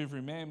hand of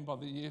every man by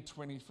the year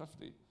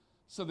 2050.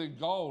 So their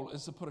goal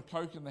is to put a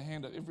Coke in the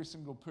hand of every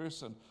single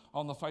person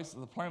on the face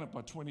of the planet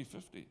by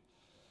 2050.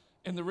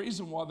 And the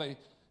reason why they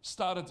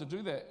started to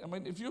do that, I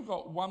mean, if you've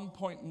got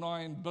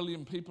 1.9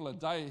 billion people a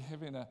day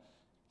having a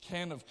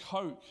can of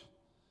Coke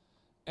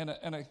in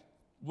a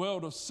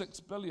world of 6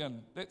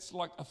 billion, that's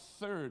like a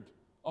third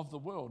of the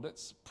world.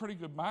 That's pretty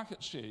good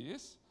market share,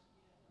 yes?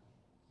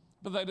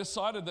 But they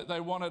decided that they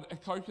wanted a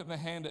Coke in the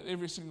hand of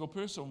every single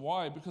person.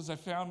 Why? Because they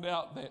found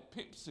out that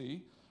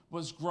Pepsi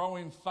was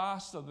growing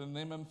faster than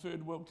them in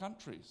third world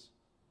countries.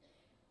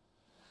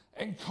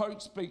 And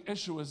Coke's big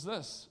issue is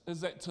this, is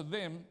that to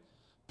them,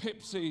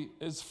 Pepsi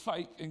is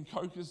fake and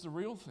Coke is the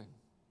real thing.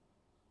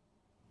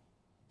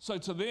 So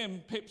to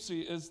them,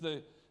 Pepsi is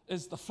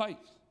the fake.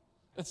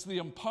 It's the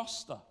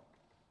imposter.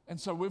 And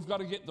so we've got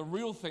to get the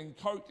real thing,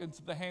 Coke,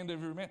 into the hand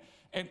of every man.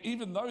 And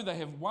even though they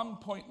have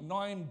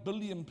 1.9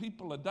 billion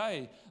people a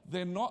day,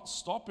 they're not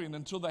stopping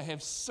until they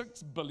have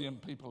 6 billion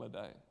people a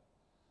day.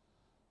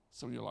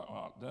 So you're like,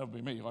 oh, that'll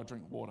be me. I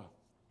drink water.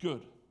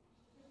 Good.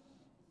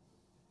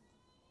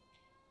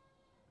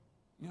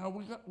 You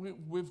know,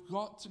 we've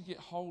got to get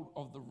hold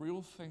of the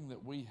real thing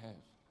that we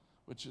have,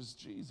 which is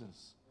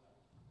Jesus.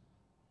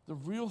 The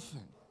real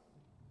thing.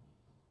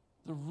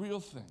 The real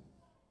thing.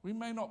 We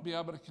may not be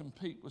able to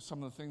compete with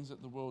some of the things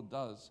that the world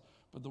does,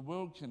 but the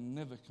world can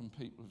never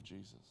compete with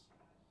Jesus.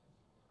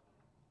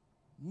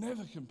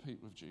 Never compete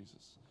with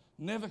Jesus.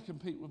 Never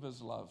compete with his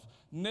love.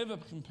 Never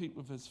compete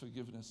with his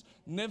forgiveness.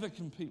 Never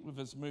compete with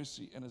his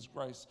mercy and his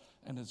grace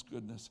and his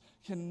goodness.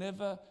 Can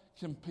never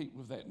compete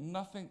with that.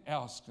 Nothing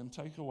else can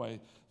take away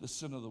the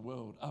sin of the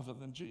world other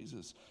than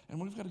Jesus. And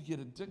we've got to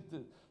get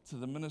addicted to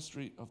the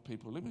ministry of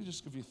people. Let me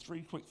just give you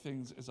 3 quick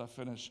things as I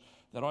finish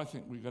that I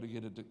think we've got to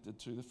get addicted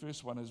to. The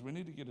first one is we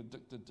need to get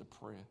addicted to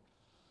prayer.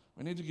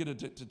 We need to get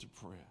addicted to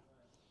prayer.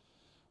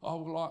 Oh,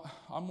 well,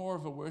 I'm more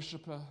of a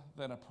worshiper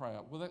than a prayer.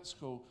 Well, that's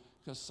cool,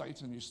 because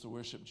Satan used to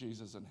worship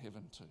Jesus in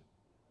heaven too.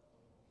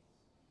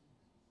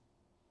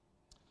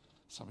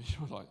 Some of you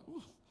are like,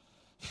 ooh,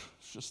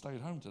 should have stayed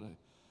home today.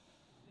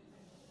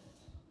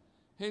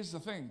 Here's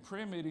the thing,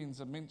 prayer meetings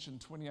are mentioned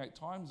 28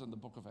 times in the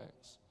book of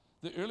Acts.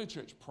 The early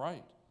church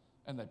prayed,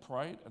 and they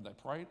prayed, and they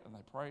prayed, and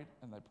they prayed,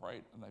 and they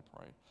prayed, and they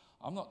prayed.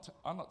 I'm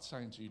not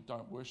saying to you,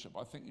 don't worship.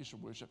 I think you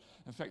should worship.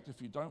 In fact,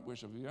 if you don't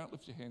worship, if you don't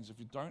lift your hands, if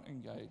you don't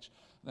engage,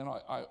 then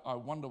I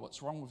wonder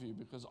what's wrong with you,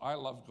 because I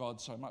love God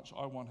so much.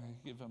 I want to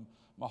give him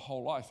my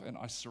whole life, and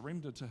I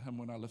surrender to him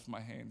when I lift my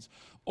hands.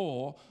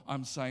 Or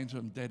I'm saying to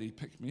him, Daddy,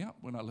 pick me up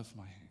when I lift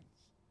my hands.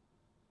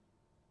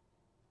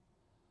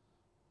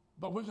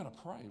 But we've got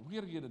to pray. We've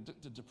got to get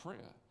addicted to prayer.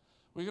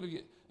 We've got to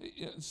get...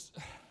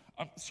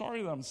 I'm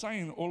sorry that I'm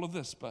saying all of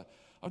this, but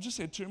I've just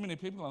had too many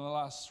people in the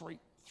last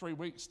three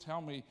weeks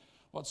tell me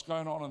what's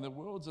going on in their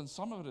worlds, and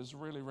some of it is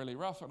really, really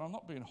rough, and I'm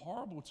not being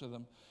horrible to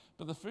them,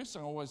 but the first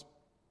thing I always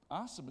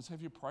ask them is,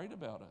 have you prayed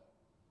about it?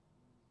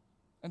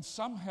 And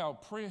somehow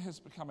prayer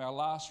has become our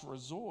last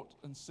resort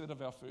instead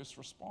of our first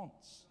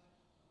response.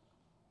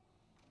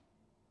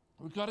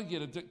 We've got to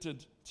get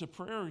addicted to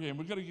prayer again.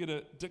 We've got to get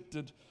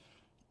addicted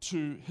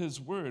to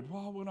his word.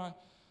 Well, when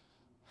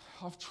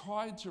I've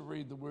tried to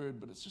read the word,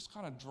 but it's just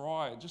kind of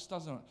dry. It just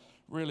doesn't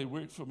really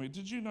work for me.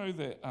 Did you know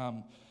that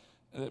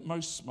that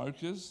most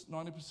smokers,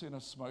 90%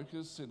 of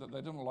smokers, said that they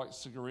didn't like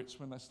cigarettes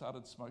when they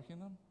started smoking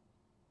them?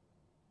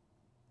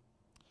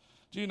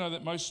 Do you know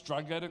that most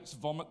drug addicts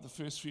vomit the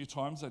first few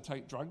times they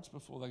take drugs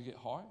before they get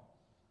high?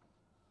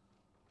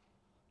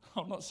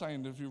 I'm not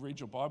saying if you read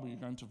your Bible you're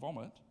going to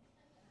vomit.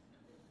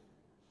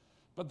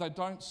 But they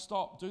don't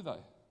stop, do they?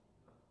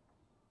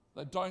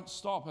 They don't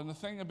stop. And the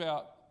thing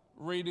about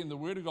reading the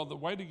Word of God, the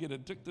way to get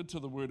addicted to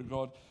the Word of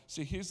God,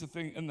 see, here's the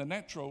thing. In the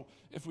natural,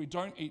 if we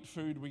don't eat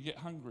food, we get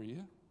hungry,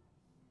 yeah?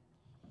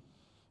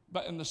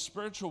 But in the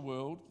spiritual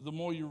world, the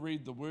more you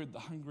read the Word, the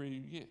hungrier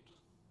you get.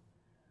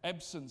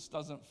 Absence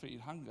doesn't feed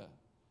hunger.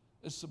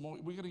 It's the more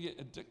we've got to get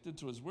addicted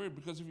to his word,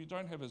 because if you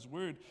don't have his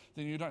word,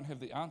 then you don't have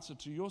the answer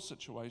to your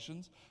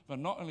situations. But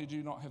not only do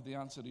you not have the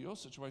answer to your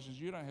situations,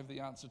 you don't have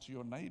the answer to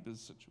your neighbor's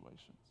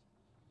situations.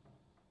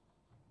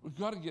 We've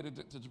got to get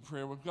addicted to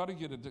prayer. We've got to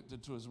get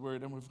addicted to his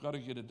word, and we've got to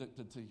get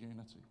addicted to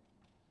unity.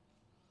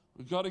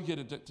 We've got to get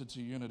addicted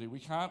to unity. We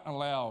can't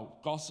allow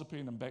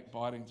gossiping and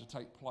backbiting to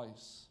take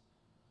place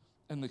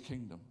in the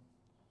kingdom.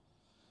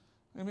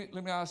 Let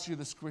me ask you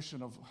this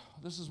question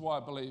this is why I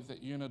believe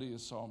that unity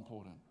is so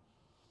important.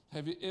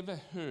 Have you ever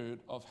heard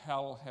of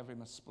hell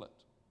having a split?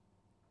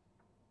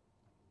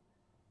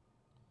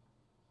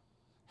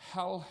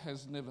 Hell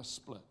has never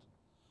split.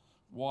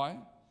 Why?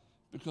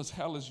 Because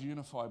hell is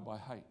unified by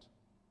hate.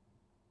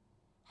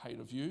 Hate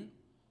of you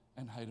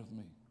and hate of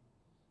me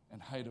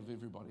and hate of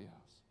everybody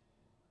else.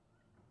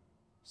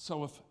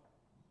 So if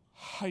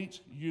hate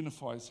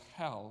unifies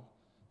hell,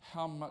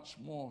 how much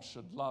more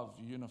should love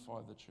unify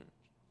the church?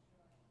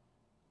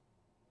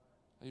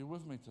 Are you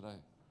with me today?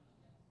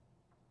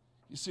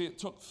 You see, it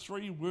took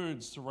 3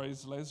 words to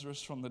raise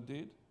Lazarus from the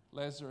dead.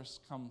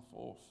 Lazarus, come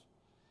forth.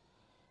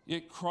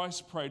 Yet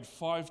Christ prayed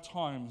 5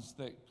 times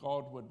that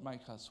God would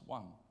make us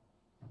one,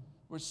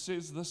 which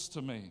says this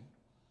to me,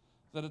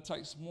 that it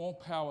takes more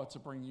power to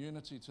bring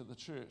unity to the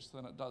church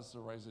than it does to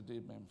raise a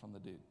dead man from the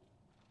dead.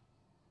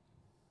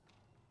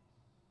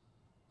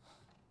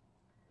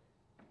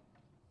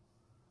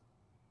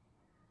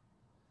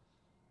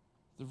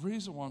 The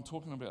reason why I'm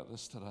talking about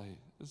this today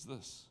is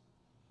this.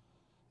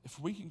 If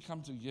we can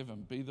come together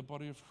and be the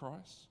body of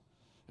Christ,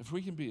 if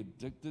we can be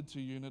addicted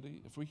to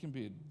unity, if we can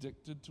be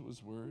addicted to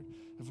His Word,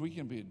 if we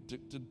can be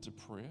addicted to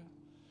prayer,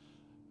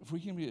 if we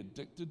can be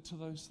addicted to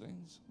those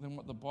things, then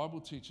what the Bible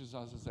teaches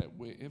us is that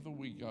wherever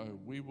we go,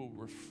 we will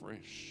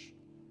refresh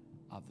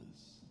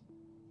others.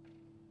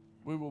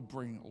 We will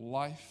bring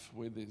life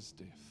where there's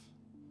death.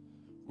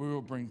 We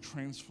will bring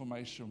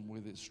transformation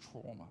where there's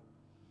trauma.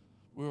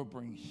 We will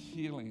bring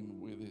healing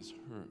where there's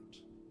hurt.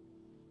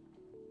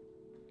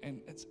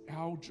 And it's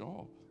our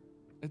job.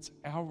 It's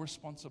our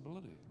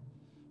responsibility.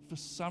 For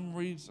some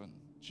reason,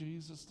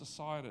 Jesus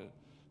decided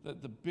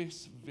that the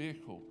best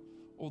vehicle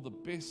or the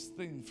best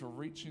thing for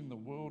reaching the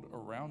world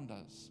around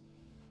us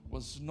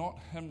was not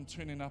Him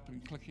turning up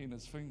and clicking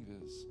His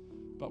fingers,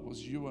 but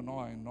was you and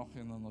I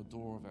knocking on the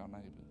door of our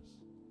neighbors.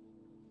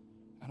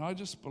 And I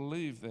just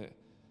believe that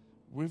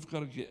we've got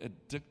to get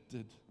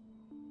addicted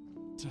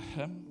to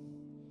Him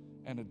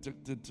and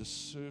addicted to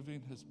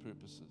serving His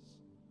purposes,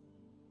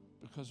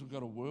 because we've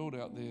got a world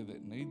out there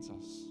that needs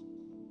us.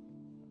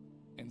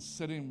 And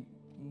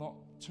not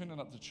turning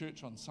up to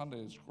church on Sunday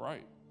is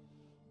great,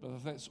 but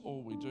if that's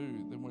all we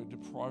do, then we're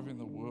depriving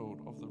the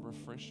world of the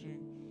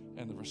refreshing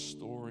and the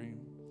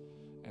restoring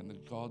and the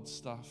God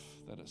stuff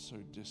that it so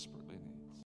desperately needs.